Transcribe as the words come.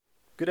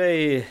Good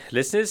day,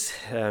 listeners.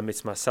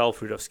 It's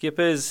myself, Rudolph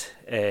Skippers,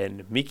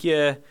 and Mick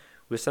here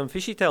with some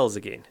fishy tales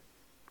again.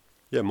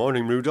 Yeah,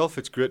 morning Rudolph.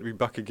 It's great to be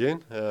back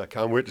again. I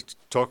can't wait to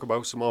talk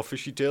about some more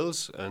fishy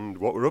tales and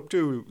what we're up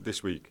to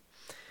this week.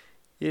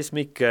 Yes,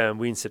 Mick,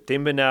 we're in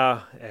September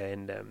now,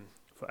 and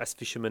for us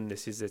fishermen,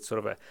 this is sort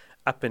of a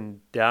up and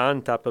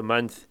down type of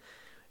month.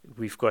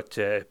 We've got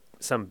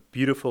some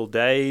beautiful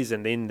days,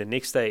 and then the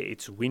next day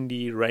it's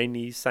windy,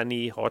 rainy,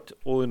 sunny, hot,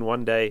 all in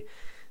one day.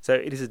 So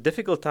it is a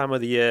difficult time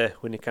of the year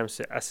when it comes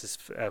to us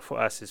for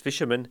us as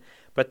fishermen.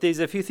 But there's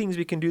a few things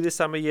we can do this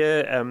summer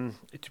year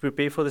to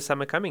prepare for the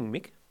summer coming,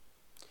 Mick.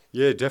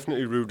 Yeah,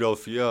 definitely,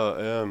 Rudolph.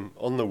 Yeah,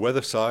 on the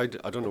weather side,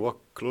 I don't know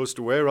what clothes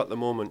to wear at the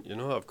moment. You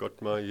know, I've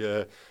got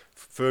my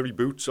furry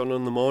boots on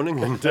in the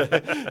morning, and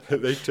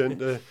they turn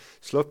to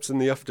slops in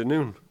the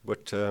afternoon.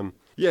 But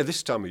yeah,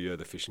 this time of year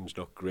the fishing's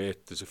not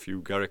great. There's a few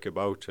garrick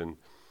about and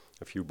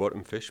a few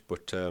bottom fish,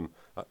 but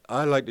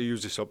I like to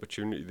use this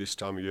opportunity this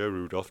time of year,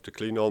 Rudolph, to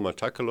clean all my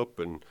tackle up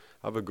and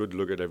have a good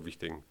look at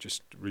everything.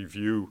 Just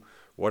review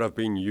what I've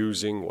been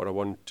using, what I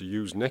want to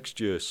use next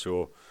year.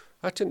 So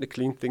I tend to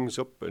clean things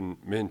up and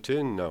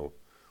maintain now.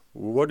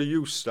 What do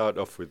you start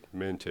off with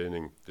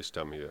maintaining this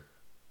time of year?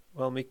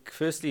 Well, Mick,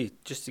 firstly,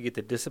 just to get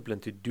the discipline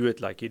to do it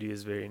like you do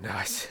is very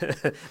nice.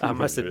 I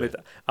must admit,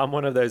 I'm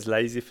one of those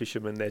lazy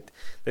fishermen that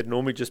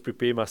normally just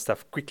prepare my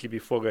stuff quickly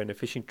before going on a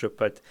fishing trip.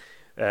 But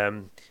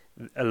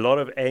a lot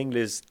of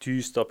anglers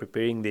do start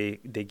preparing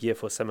their gear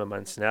for summer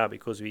months now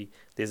because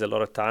there's a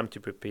lot of time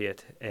to prepare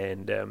it.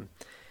 And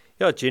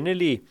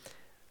generally,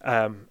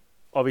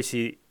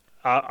 obviously,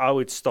 I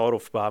would start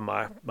off by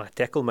my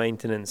tackle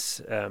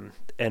maintenance.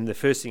 And the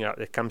first thing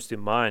that comes to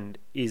mind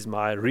is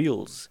my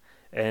reels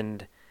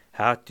and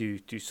how to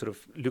sort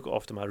of look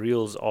after my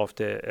reels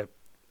after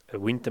a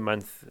winter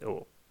month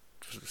or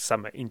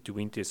summer into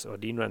winters or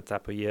the run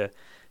type of year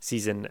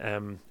season,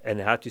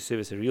 and how to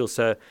service a reel.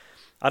 So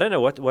I don't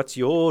know what's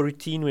your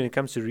routine when it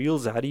comes to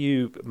reels. How do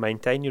you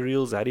maintain your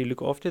reels? How do you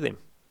look after them?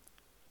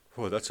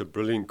 Oh, that's a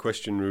brilliant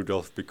question,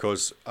 Rudolph,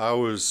 because I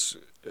was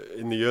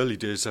in the early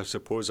days, I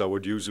suppose I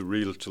would use a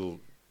reel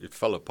till it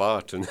fell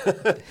apart, and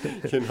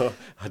I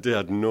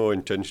had no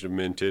intention of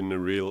maintaining a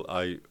reel.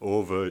 I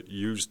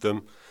overused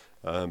them.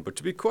 But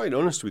to be quite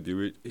honest with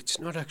you, it's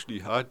not actually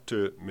hard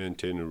to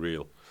maintain a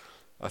reel.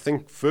 I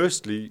think,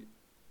 firstly,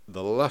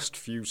 the last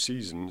few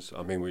seasons,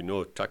 I mean, we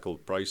know tackle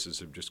prices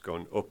have just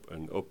gone up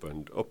and up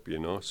and up,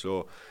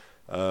 so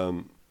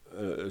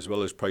as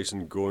well as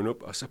pricing going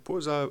up, I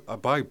suppose I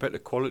buy better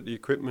quality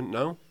equipment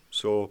now,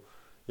 so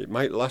it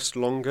might last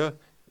longer,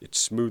 it's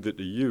smoother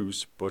to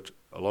use, but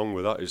along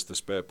with that is the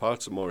spare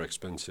parts are more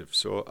expensive.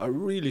 So I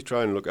really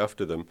try and look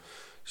after them.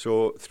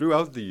 So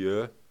throughout the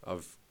year,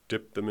 I've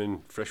dip them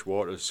in fresh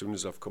water as soon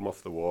as I've come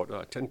off the water.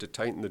 I tend to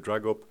tighten the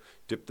drag up,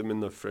 dip them in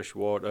the fresh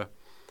water,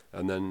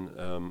 and then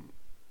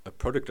a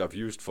product I've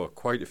used for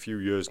quite a few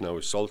years now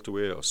is Salt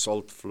Away or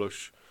Salt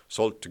Flush,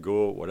 Salt to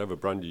Go, whatever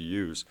brand you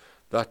use.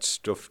 That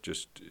stuff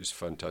just is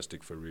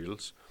fantastic for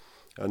reels.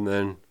 And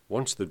then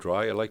once they're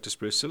dry, I like to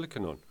spray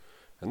silicone on.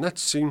 And that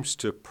seems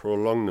to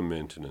prolong the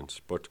maintenance.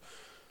 But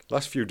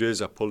last few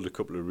days I pulled a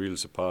couple of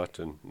reels apart,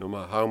 and no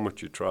matter how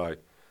much you try,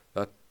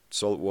 that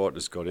salt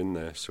water's got in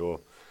there.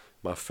 So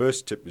my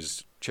first tip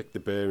is check the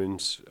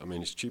bearings. I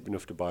mean, it's cheap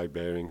enough to buy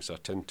bearings. I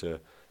tend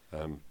to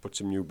put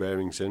some new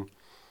bearings in.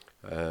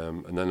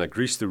 And then I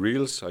grease the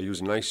reels. I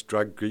use nice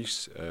drag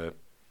grease,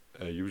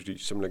 usually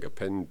something like a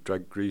pen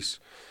drag grease.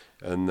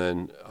 And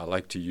then I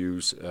like to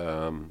use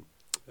a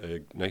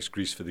nice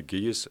grease for the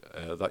gears.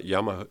 That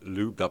Yamaha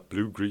lube, that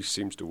blue grease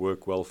seems to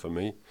work well for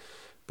me.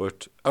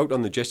 But out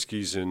on the jet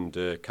skis and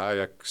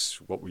kayaks,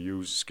 what we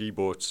use, ski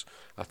boats,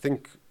 I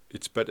think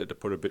it's better to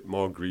put a bit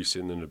more grease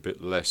in than a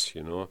bit less,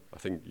 I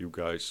think you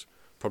guys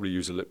probably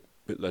use a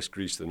bit less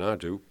grease than I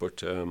do,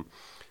 but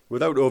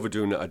without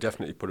overdoing it, I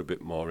definitely put a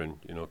bit more in,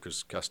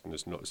 because casting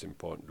is not as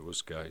important to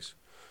us guys.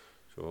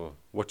 So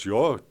what's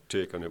your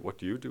take on it? What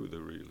do you do with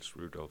the reels,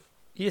 Rudolph?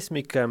 Yes,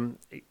 Mick,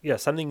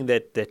 something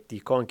that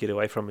you can't get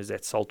away from is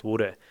that salt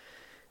water.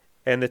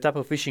 And the type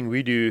of fishing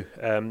we do,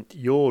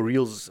 your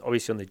reels,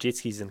 obviously on the jet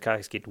skis and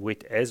kayaks, get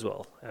wet as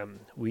well.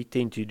 We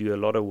tend to do a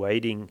lot of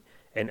wading,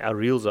 and our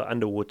reels are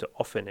underwater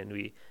often, and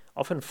we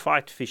often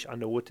fight fish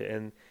underwater.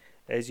 And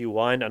as you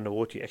wind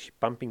underwater, you're actually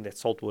pumping that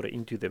salt water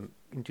into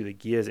the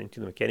gears, into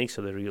the mechanics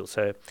of the reel.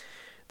 So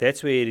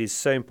that's where it is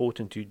so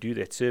important to do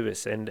that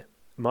service. And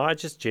my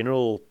just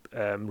general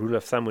rule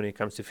of thumb when it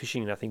comes to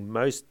fishing, and I think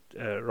most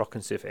rock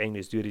and surf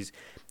anglers do it, is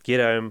get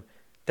home,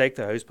 take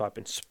the hose pipe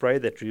and spray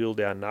that reel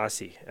down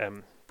nicely.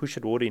 Push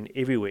that water in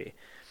everywhere.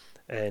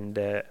 And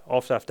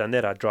after I've done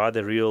that, I dry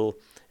the reel.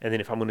 And then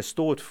if I'm going to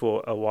store it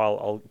for a while,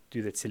 I'll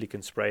do that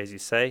silicone spray, as you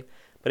say.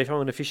 But if I'm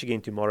going to fish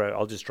again tomorrow,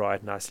 I'll just dry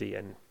it nicely.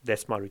 And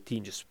that's my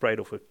routine, just spray it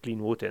off with clean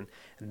water. And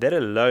that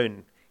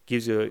alone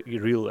gives your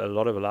reel a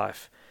lot of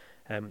life.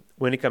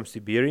 When it comes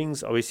to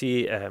bearings,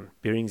 obviously,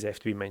 bearings have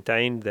to be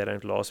maintained. They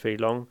don't last very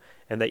long,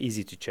 and they're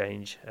easy to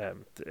change.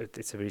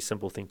 It's a very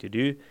simple thing to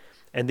do.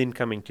 And then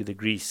coming to the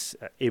grease,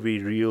 every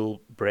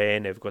reel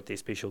brand have got their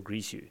special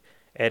grease you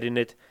add in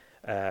it.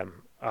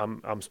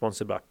 I'm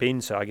sponsored by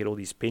Penn, so I get all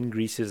these Penn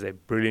greases. They're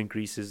brilliant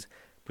greases.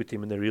 Put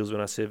them in the reels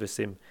when I service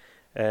them.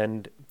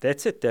 And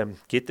that's it.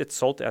 Get that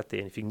salt out there.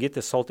 And if you can get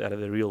the salt out of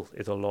the reel,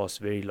 it'll last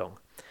very long.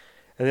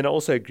 And then I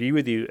also agree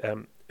with you.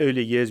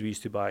 Earlier years, we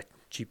used to buy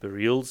cheaper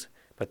reels,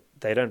 but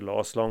they don't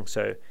last long.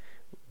 So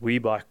we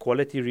buy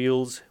quality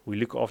reels. We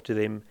look after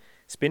them.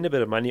 Spend a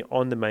bit of money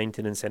on the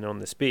maintenance and on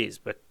the spares.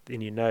 But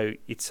then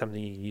it's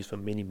something you can use for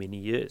many, many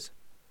years.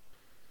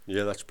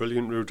 Yeah, that's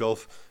brilliant,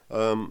 Rudolph.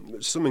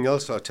 Something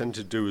else I tend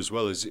to do as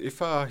well is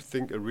if I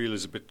think a reel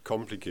is a bit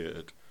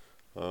complicated,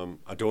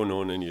 I don't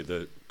own any of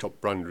the top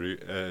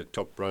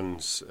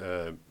brands,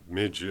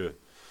 major,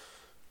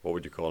 what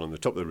would you call them, the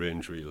top of the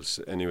range reels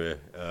anyway.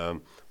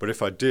 But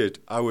if I did,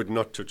 I would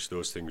not touch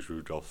those things,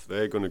 Rudolph.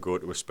 They're going to go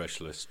to a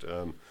specialist.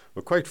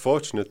 We're quite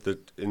fortunate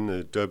that in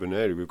the Durban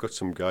area we've got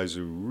some guys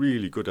who are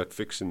really good at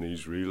fixing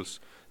these reels.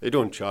 They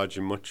don't charge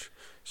you much.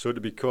 So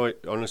to be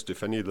quite honest,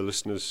 if any of the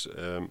listeners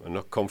are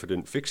not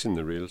confident fixing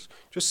the reels,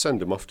 just send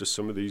them off to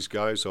some of these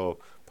guys or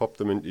pop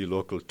them into your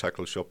local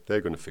tackle shop.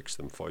 They're going to fix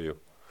them for you.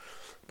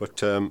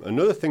 But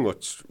another thing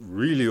what's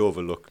really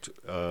overlooked,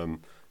 and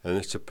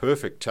it's a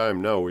perfect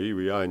time now,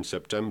 we are in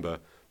September,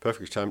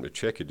 perfect time to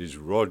check it, is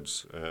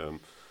rods.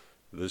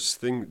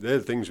 They're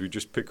things we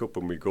just pick up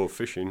when we go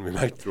fishing. We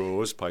might throw a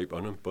hose pipe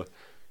on them, but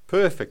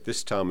perfect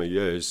this time of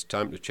year is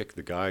time to check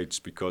the guides,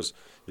 because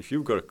if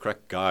you've got a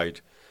cracked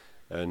guide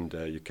and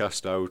you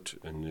cast out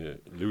and you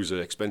lose an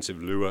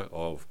expensive lure,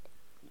 or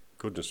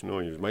goodness no,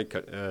 you might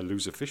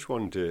lose a fish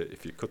one day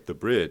if you cut the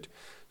braid.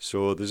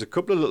 So there's a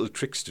couple of little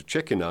tricks to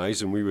checking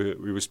eyes, and we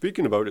were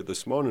speaking about it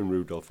this morning,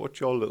 Rudolph. What's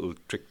your little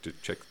trick to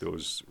check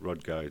those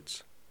rod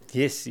guides?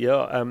 Yes,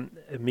 yeah,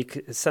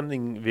 Mick,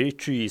 something very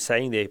true you're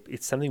saying there.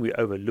 It's something we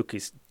overlook,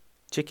 is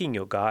checking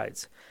your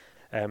guides.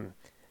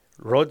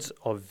 Rods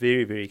are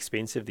very, very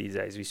expensive these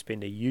days. We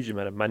spend a huge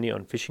amount of money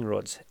on fishing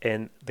rods,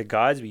 and the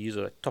guides we use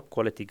are top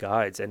quality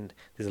guides, and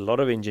there's a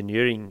lot of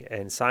engineering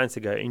and science to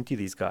go into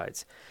these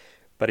guides.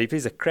 But if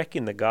there's a crack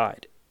in the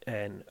guide,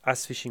 and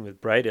us fishing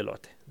with braid a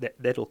lot,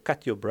 that'll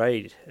cut your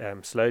braid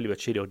slowly but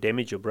surely, or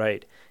damage your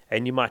braid,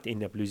 and you might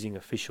end up losing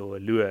a fish or a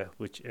lure,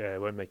 which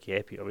won't make you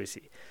happy,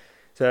 obviously.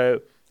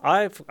 So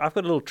I've got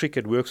a little trick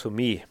that works for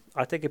me.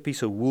 I take a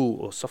piece of wool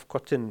or soft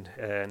cotton,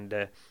 and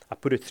I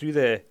put it through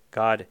the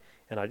guide,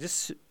 and I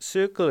just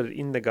circle it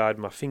in the guide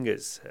with my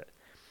fingers.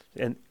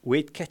 And where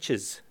it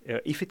catches,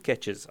 if it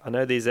catches, I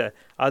know there's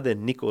either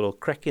nick or a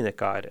crack in the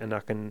guide, and I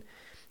can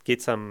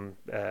get some,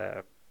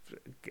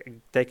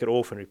 take it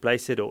off and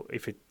replace it,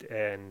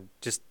 and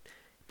just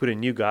put a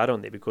new guide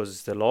on there,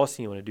 because the last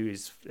thing you want to do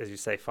is, as you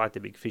say, fight the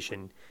big fish,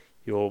 and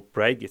your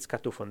braid gets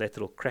cut off on that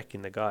little crack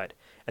in the guide,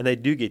 and they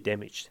do get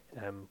damaged.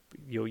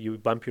 You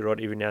bump your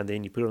rod every now and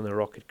then, you put it on the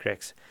rock, it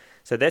cracks.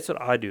 So that's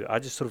what I do. I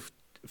just sort of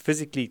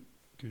physically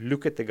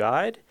look at the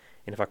guide,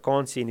 and if I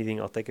can't see anything,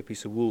 I'll take a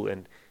piece of wool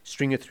and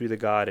string it through the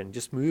guide and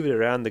just move it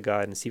around the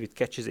guide and see if it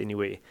catches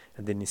anywhere,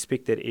 and then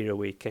inspect that area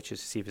where it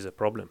catches to see if there's a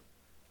problem.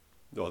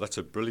 Oh, that's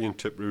a brilliant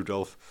tip,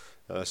 Rudolph.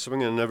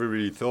 Something I never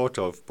really thought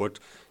of, but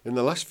in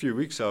the last few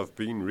weeks I've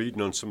been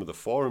reading on some of the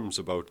forums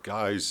about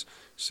guys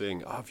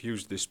saying, I've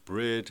used this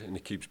braid and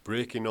it keeps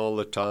breaking all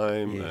the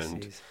time.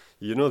 Yes.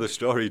 You know the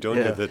story, don't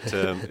you? That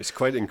it's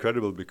quite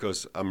incredible,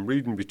 because I'm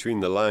reading between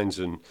the lines,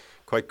 and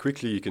quite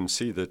quickly you can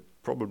see that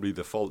probably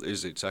the fault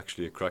is it's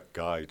actually a cracked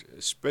guide,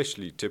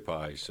 especially tip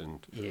eyes.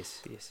 And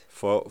yes.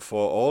 For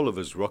all of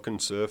us rock and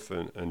surf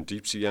and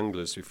deep sea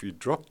anglers, if you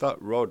drop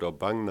that rod or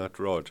bang that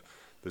rod,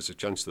 there's a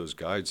chance those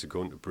guides are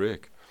going to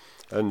break.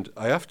 And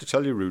I have to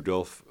tell you,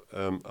 Rudolph,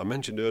 I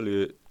mentioned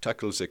earlier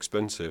tackle's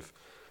expensive,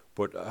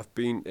 but I've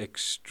been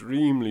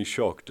extremely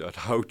shocked at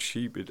how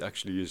cheap it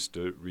actually is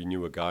to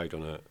renew a guide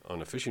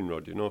on a fishing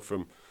rod. You know,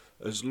 from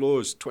as low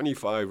as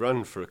 25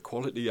 Rand for a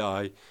quality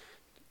eye,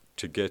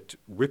 to get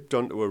whipped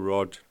onto a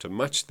rod to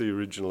match the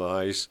original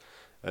eyes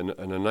and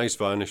a nice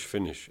varnish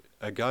finish.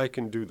 A guy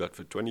can do that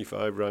for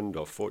 25 Rand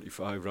or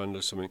 45 Rand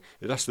or something.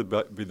 It has to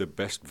be the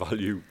best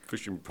value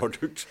fishing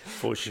product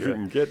for sure you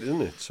can get,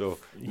 isn't it? So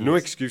no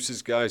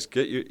excuses, guys.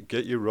 Get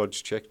your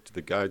rods checked,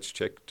 the guides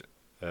checked.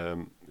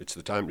 It's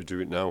the time to do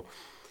it now.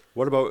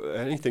 What about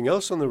anything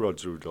else on the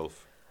rods,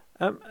 Rudolph?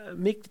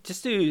 Mick,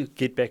 just to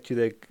get back to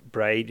the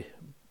braid,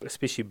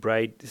 especially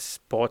braid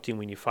parting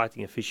when you're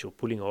fighting a fish or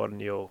pulling hard on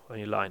your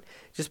line,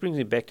 it just brings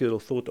me back to a little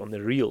thought on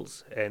the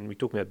reels, and we're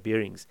talking about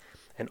bearings.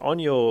 And on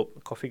your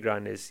coffee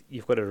grinders,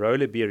 you've got a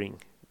roller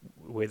bearing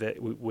with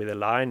a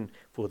line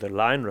for the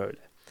line roller,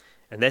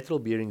 and that little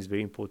bearing is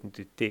very important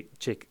to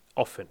check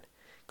often,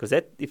 because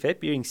if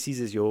that bearing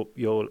seizes, your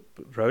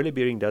roller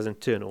bearing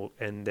doesn't turn,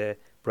 and the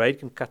braid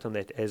can cut on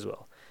that as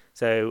well.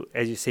 So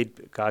as you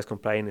said, guys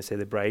complain and say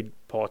the braid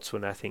parts for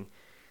nothing.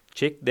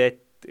 Check that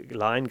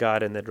line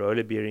guide and that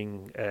roller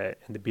bearing and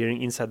the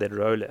bearing inside that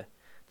roller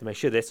to make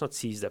sure that's not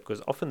seized up,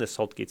 because often the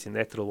salt gets in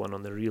that little one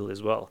on the reel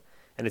as well.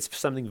 And it's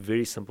something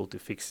very simple to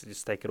fix.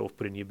 Just take it off,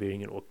 put a new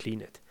bearing in, or clean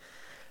it.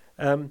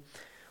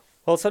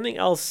 Well, something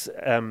else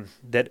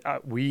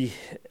that we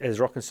as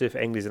rock and surf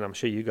anglers, and I'm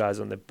sure you guys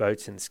on the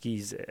boats and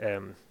skis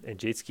and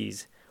jet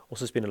skis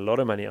also spend a lot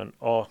of money on,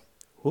 are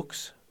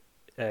hooks,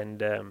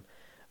 and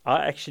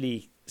I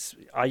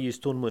use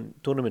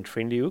tournament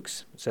friendly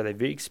hooks, so they're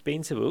very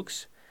expensive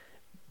hooks,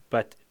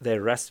 but they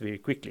rust very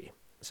quickly.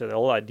 So the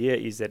whole idea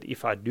is that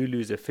if I do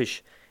lose a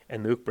fish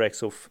and the hook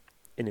breaks off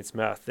in its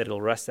mouth, that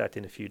it'll rust out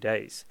in a few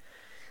days.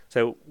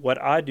 So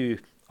what I do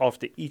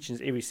after each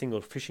and every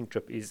single fishing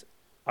trip is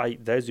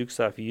those hooks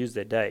I've used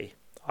that day,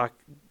 I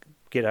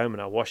get home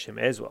and I wash them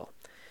as well.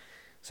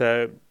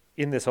 So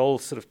in this whole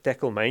sort of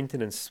tackle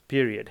maintenance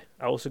period,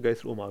 I also go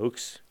through all my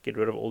hooks, get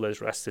rid of all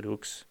those rusted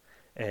hooks,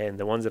 and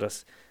the ones that are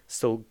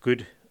still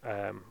good,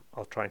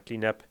 I'll try and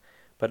clean up.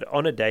 But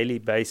on a daily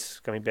basis,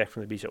 coming back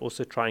from the beach, I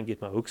also try and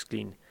get my hooks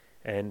clean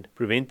and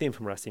prevent them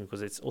from rusting,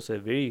 because it's also a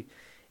very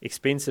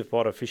expensive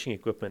part of fishing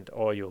equipment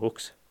are your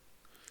hooks.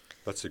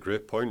 That's a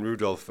great point,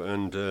 Rudolph,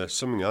 and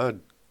something I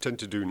tend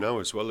to do now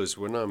as well is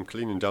when I'm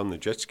cleaning down the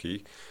jet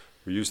ski,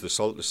 we use the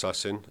Salt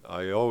Assassin.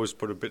 I always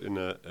put a bit in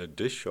a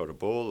dish or a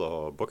bowl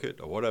or a bucket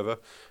or whatever,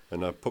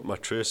 and I put my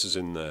traces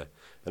in there.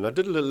 And I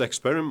did a little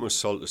experiment with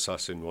Salt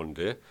Assassin one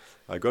day.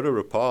 I got a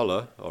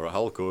Rapala or a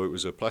Halco, it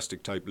was a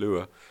plastic type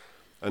lure,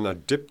 and I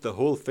dipped the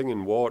whole thing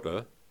in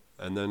water,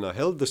 and then I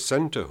held the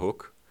center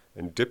hook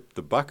and dipped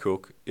the back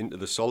hook into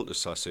the Salt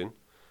Assassin,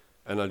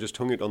 and I just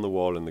hung it on the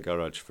wall in the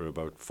garage for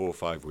about 4 or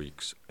 5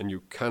 weeks. And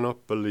you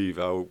cannot believe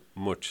how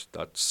much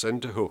that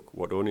center hook,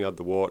 what only had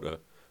the water,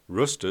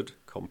 rusted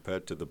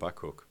compared to the back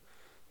hook.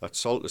 That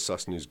Salt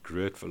Assassin is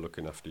great for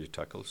looking after your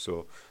tackle.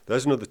 So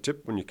there's another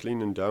tip: when you're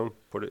cleaning down,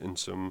 put it in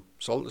some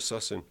Salt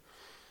Assassin.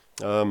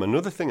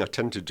 Another thing I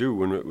tend to do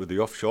with the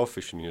offshore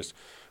fishing is,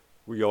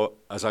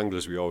 as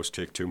anglers, we always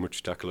take too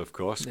much tackle, of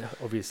course. Yeah,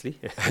 obviously.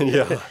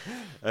 Yeah.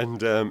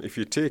 And if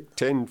you take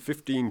 10,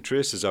 15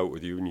 traces out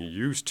with you and you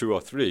use 2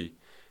 or 3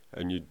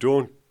 and you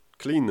don't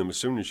clean them as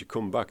soon as you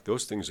come back,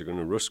 those things are going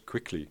to rust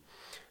quickly.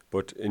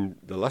 But in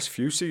the last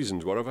few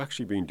seasons, what I've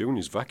actually been doing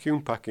is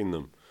vacuum packing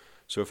them.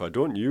 So if I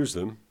don't use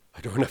them,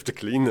 I don't have to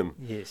clean them.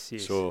 Yes.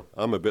 So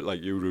I'm a bit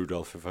like you,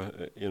 Rudolph.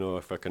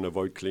 If I can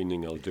avoid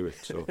cleaning, I'll do it.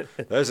 So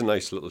there's a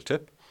nice little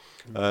tip.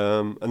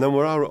 And then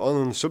we're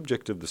on the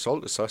subject of the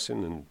Salt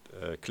Assassin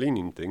and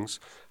cleaning things.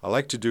 I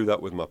like to do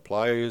that with my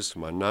pliers,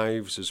 my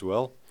knives as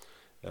well,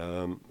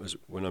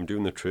 when I'm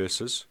doing the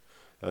traces.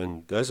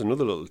 And there's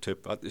another little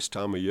tip at this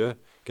time of year: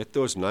 get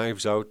those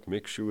knives out,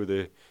 make sure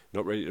they're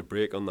not ready to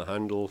break on the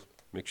handle,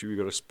 make sure you've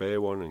got a spare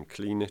one and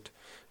clean it,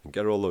 and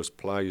get all those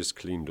pliers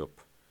cleaned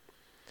up.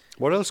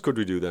 What else could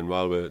we do then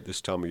while we're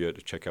this time of year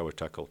to check our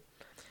tackle?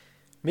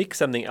 Mick,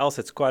 something else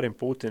that's quite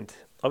important,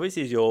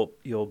 obviously, is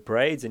your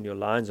braids and your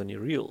lines on your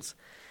reels.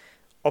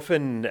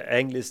 Often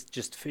anglers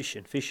just fish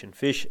and fish and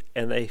fish,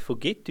 and they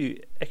forget to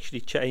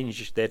actually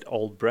change that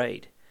old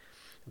braid.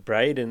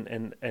 Braid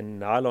and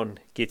nylon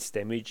gets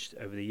damaged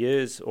over the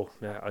years, or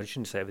no, I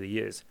shouldn't say over the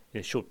years, in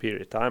a short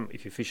period of time,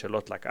 if you fish a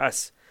lot like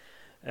us.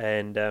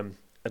 And a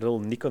little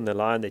nick on the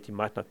line that you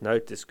might not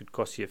notice could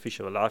cost you a fish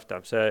of a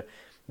lifetime. So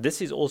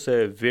this is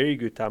also a very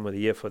good time of the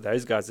year for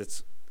those guys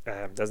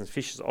that doesn't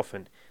fish as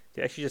often,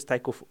 to actually just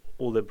take off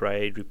all the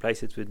braid,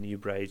 replace it with new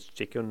braids,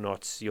 check your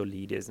knots, your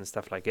leaders and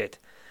stuff like that.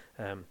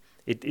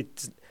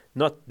 It's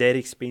not that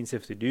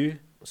expensive to do,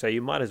 so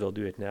you might as well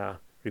do it now.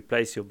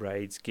 Replace your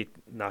braids, get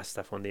nice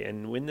stuff on there,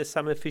 and when the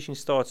summer fishing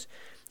starts,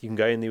 you can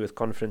go in there with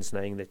confidence,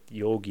 knowing that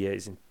your gear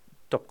is in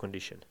top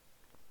condition.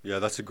 Yeah,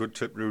 that's a good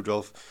tip,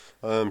 Rudolph.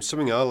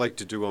 Something I like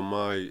to do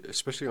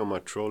especially on my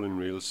trolling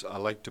reels, I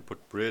like to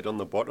put braid on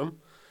the bottom,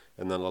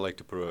 and then I like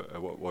to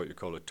put what you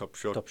call a top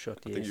shot. Top shot,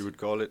 yes. I think you would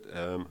call it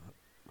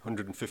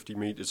 150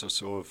 meters or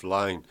so of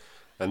line.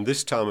 And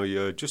this time of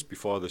year, just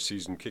before the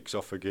season kicks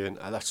off again,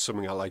 that's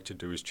something I like to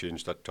do, is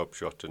change that top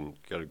shot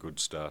and get a good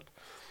start.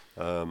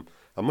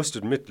 I must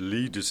admit,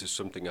 leaders is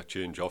something I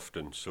change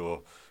often,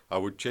 so I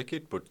would check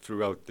it, but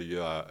throughout the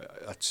year,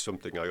 that's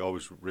something I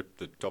always rip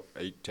the top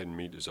 8-10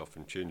 meters off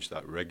and change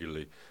that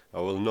regularly.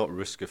 I will not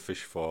risk a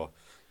fish for,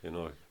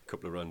 a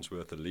couple of rands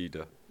worth of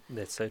leader.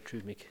 That's so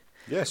true, Mick.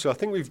 Yeah, so I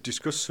think we've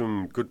discussed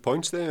some good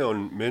points there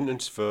on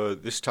maintenance for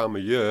this time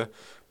of year.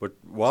 But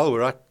while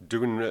we're at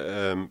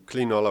doing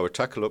clean all our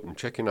tackle up and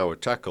checking our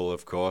tackle,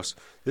 of course,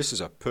 this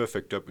is a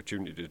perfect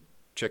opportunity to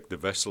check the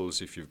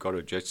vessels. If you've got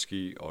a jet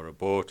ski or a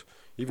boat,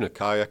 even a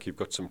kayak, you've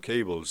got some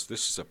cables,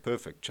 this is a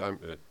perfect time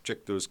to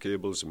check those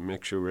cables and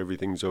make sure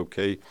everything's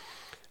okay.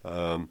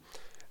 I'll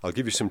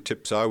give you some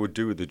tips I would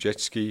do with the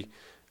jet ski,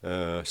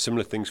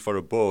 similar things for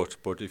a boat,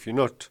 but if you're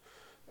not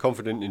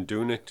confident in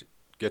doing it,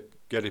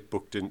 get it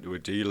booked into a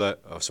dealer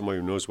or someone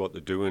who knows what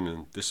they're doing,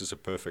 and this is a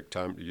perfect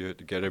time of year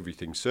to get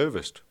everything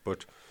serviced.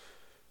 But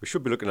we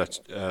should be looking at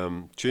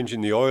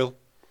changing the oil,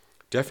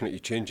 definitely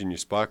changing your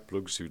spark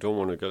plugs. You don't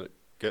want to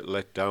get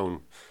let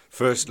down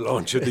first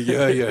launch of the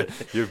year.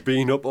 You've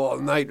been up all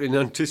night in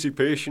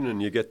anticipation, and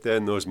you get there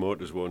and those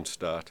motors won't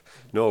start.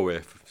 No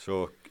way.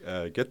 So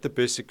get the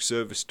basic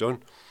service done,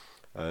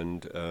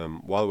 and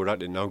while we're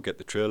at it now, get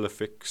the trailer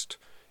fixed.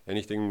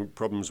 Anything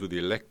problems with the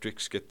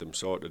electrics, get them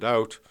sorted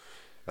out.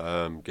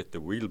 Get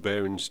the wheel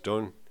bearings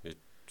done. It's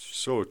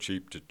so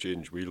cheap to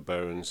change wheel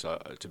bearings.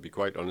 To be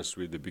quite honest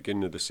with you, the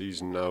beginning of the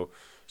season now,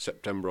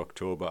 September,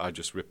 October, I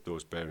just rip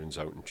those bearings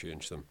out and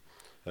change them.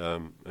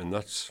 And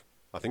that's,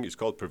 I think it's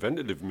called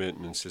preventative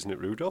maintenance, isn't it,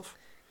 Rudolph?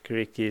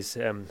 Correct, yes.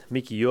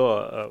 Mickey, you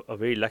are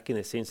very lucky in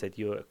the sense that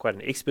you're quite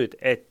an expert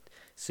at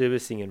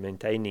servicing and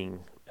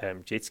maintaining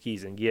jet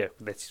skis and gear.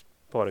 That's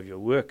part of your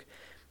work.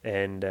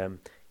 And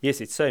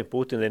yes, it's so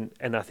important.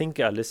 And I think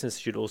our listeners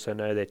should also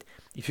know that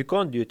if you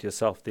can't do it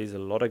yourself, there's a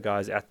lot of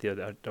guys out there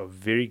that are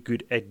very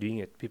good at doing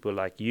it, people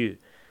like you.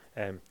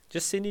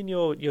 Just send in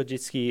your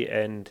jet ski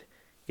and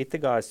get the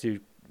guys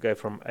to go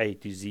from A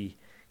to Z,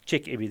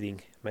 check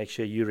everything, make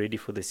sure you're ready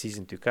for the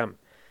season to come.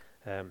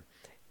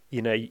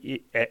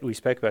 We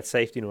spoke about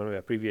safety in one of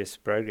our previous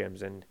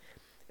programs, and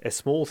a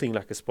small thing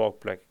like a spark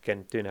plug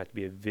can turn out to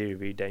be a very,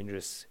 very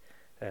dangerous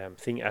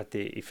thing out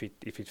there if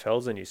it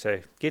fails on you. So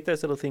get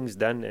those little things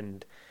done,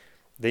 and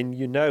then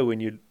when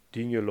you're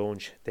doing your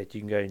launch that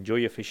you can go enjoy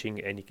your fishing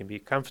and you can be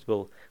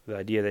comfortable with the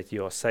idea that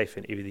you are safe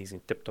and everything's in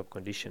tip-top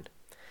condition.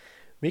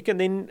 Mick,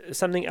 and then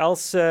something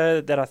else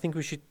that I think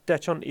we should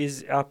touch on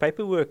is our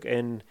paperwork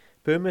and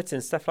permits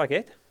and stuff like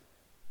that.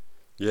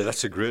 Yeah,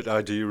 that's a great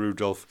idea,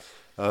 Rudolph,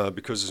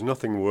 because there's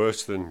nothing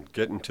worse than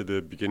getting to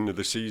the beginning of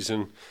the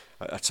season.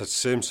 It's that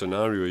same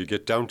scenario. You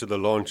get down to the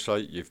launch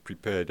site, you've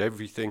prepared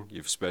everything,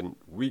 you've spent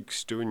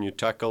weeks doing your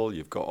tackle,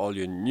 you've got all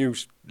your new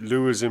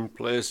lures in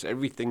place,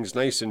 everything's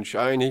nice and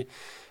shiny,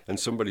 and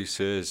somebody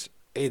says,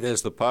 "Hey,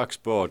 there's the parks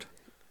board."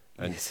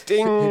 And yes.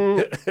 Ding!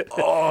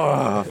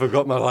 Oh, I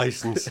forgot my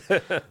license.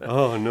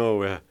 Oh,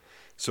 no.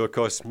 So, of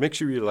course, make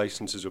sure your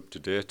license is up to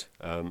date.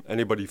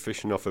 Anybody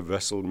fishing off a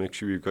vessel, make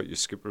sure you've got your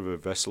skipper of a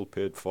vessel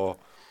paid for.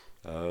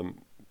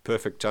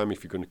 Perfect time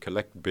if you're going to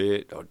collect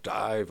bait or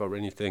dive or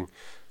anything.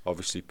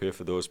 Obviously, pay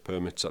for those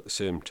permits at the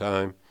same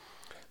time.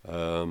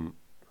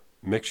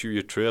 Make sure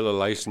your trailer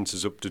license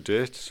is up to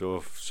date. So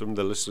if some of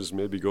the listeners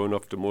may be going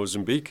off to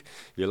Mozambique,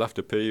 you'll have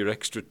to pay your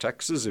extra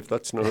taxes if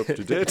that's not up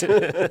to date.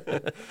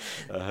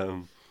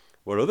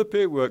 What other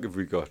paperwork have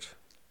we got?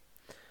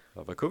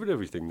 Have I covered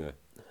everything there?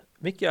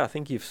 Mick, yeah, I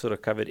think you've sort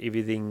of covered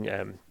everything.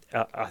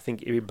 I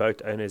think every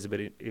boat owner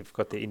have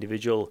got their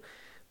individual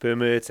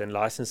permits and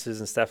licenses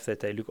and stuff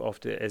that they look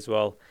after as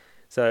well.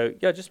 So,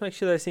 yeah, just make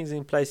sure those things are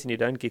in place and you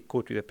don't get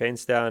caught with your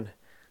pants down.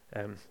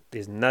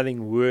 There's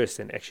nothing worse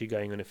than actually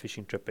going on a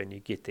fishing trip and you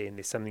get there and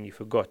there's something you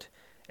forgot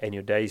and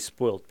your day is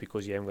spoilt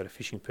because you haven't got a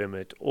fishing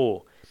permit,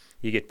 or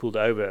you get pulled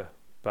over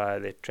by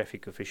the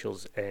traffic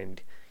officials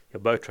and your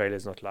boat trailer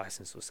is not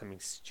licensed or something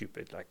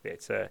stupid like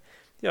that. So,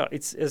 yeah,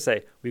 it's, as I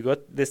say, we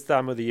got this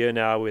time of the year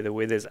now where the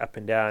weather's up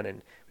and down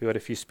and we've got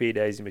a few spare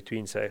days in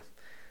between. So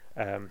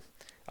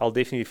I'll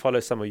definitely follow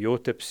some of your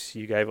tips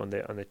you gave on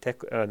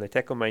the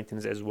tackle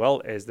maintenance as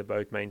well as the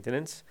boat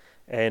maintenance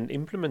and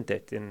implement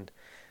that. And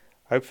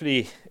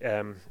hopefully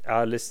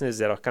our listeners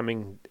that are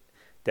coming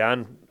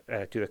down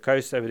to the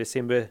coast over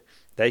December,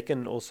 they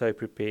can also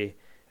prepare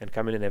and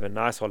come in and have a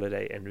nice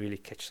holiday and really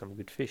catch some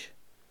good fish.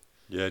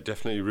 Yeah,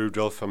 definitely,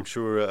 Rudolph. I'm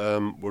sure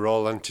we're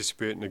all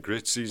anticipating a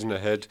great season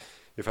ahead.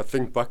 If I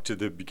think back to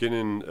the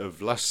beginning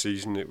of last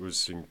season, it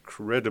was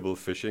incredible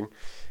fishing.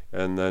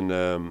 And then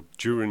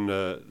during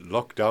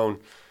lockdown,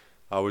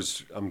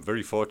 I'm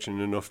very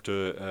fortunate enough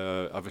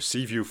to have a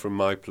sea view from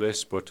my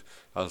place, but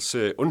I'll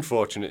say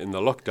unfortunate in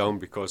the lockdown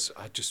because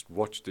I just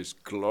watched this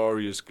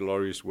glorious,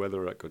 glorious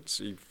weather. I could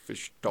see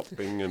fish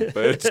topping and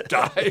birds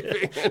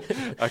diving.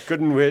 I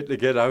couldn't wait to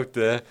get out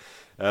there.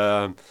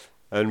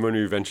 And when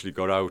we eventually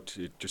got out,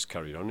 it just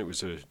carried on. It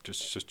was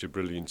just such a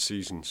brilliant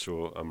season,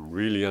 so I'm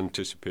really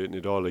anticipating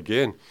it all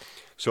again.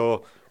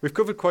 So we've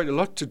covered quite a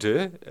lot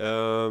today,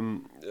 a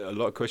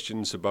lot of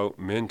questions about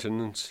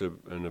maintenance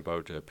and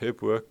about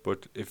paperwork,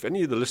 but if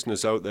any of the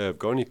listeners out there have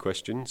got any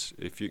questions,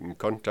 if you can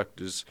contact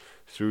us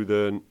through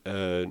the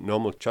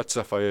normal Chat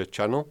Sapphire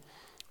channel,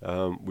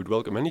 we'd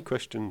welcome any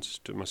questions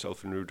to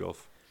myself and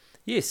Rudolph.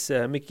 Yes,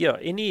 Mick, yeah,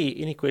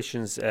 any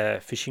questions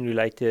fishing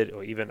related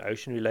or even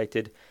ocean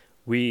related,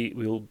 we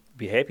will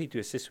be happy to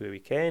assist where we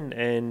can,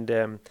 and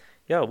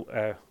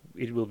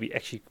it will be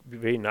actually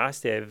very nice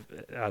to have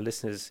our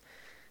listeners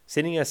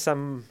sending us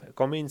some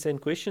comments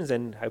and questions,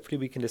 and hopefully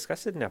we can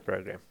discuss it in our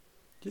program.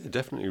 Yeah,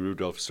 definitely,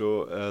 Rudolph.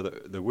 So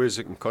the ways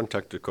you can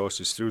contact, of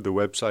course, is through the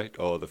website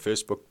or the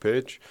Facebook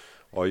page,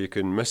 or you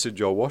can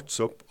message or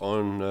WhatsApp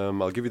on,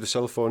 I'll give you the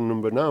cell phone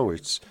number now,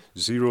 it's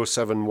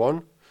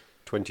 071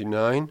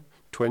 29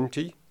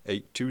 20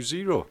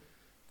 820.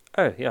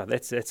 Oh, yeah,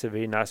 that's a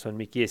very nice one,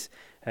 Mick. Yes.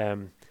 Let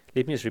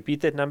me just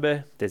repeat that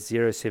number. That's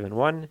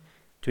 071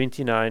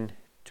 29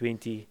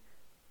 20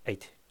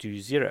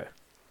 820.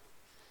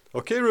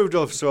 Okay,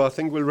 Rudolph, so I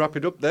think we'll wrap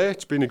it up there.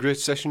 It's been a great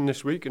session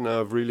this week and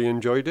I've really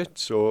enjoyed it.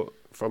 So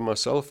from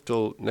myself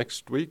till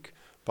next week,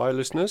 bye,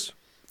 listeners.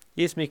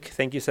 Yes, Mick,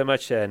 thank you so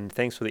much, and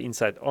thanks for the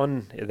insight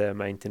on the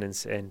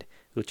maintenance, and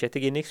we'll chat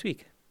again next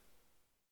week.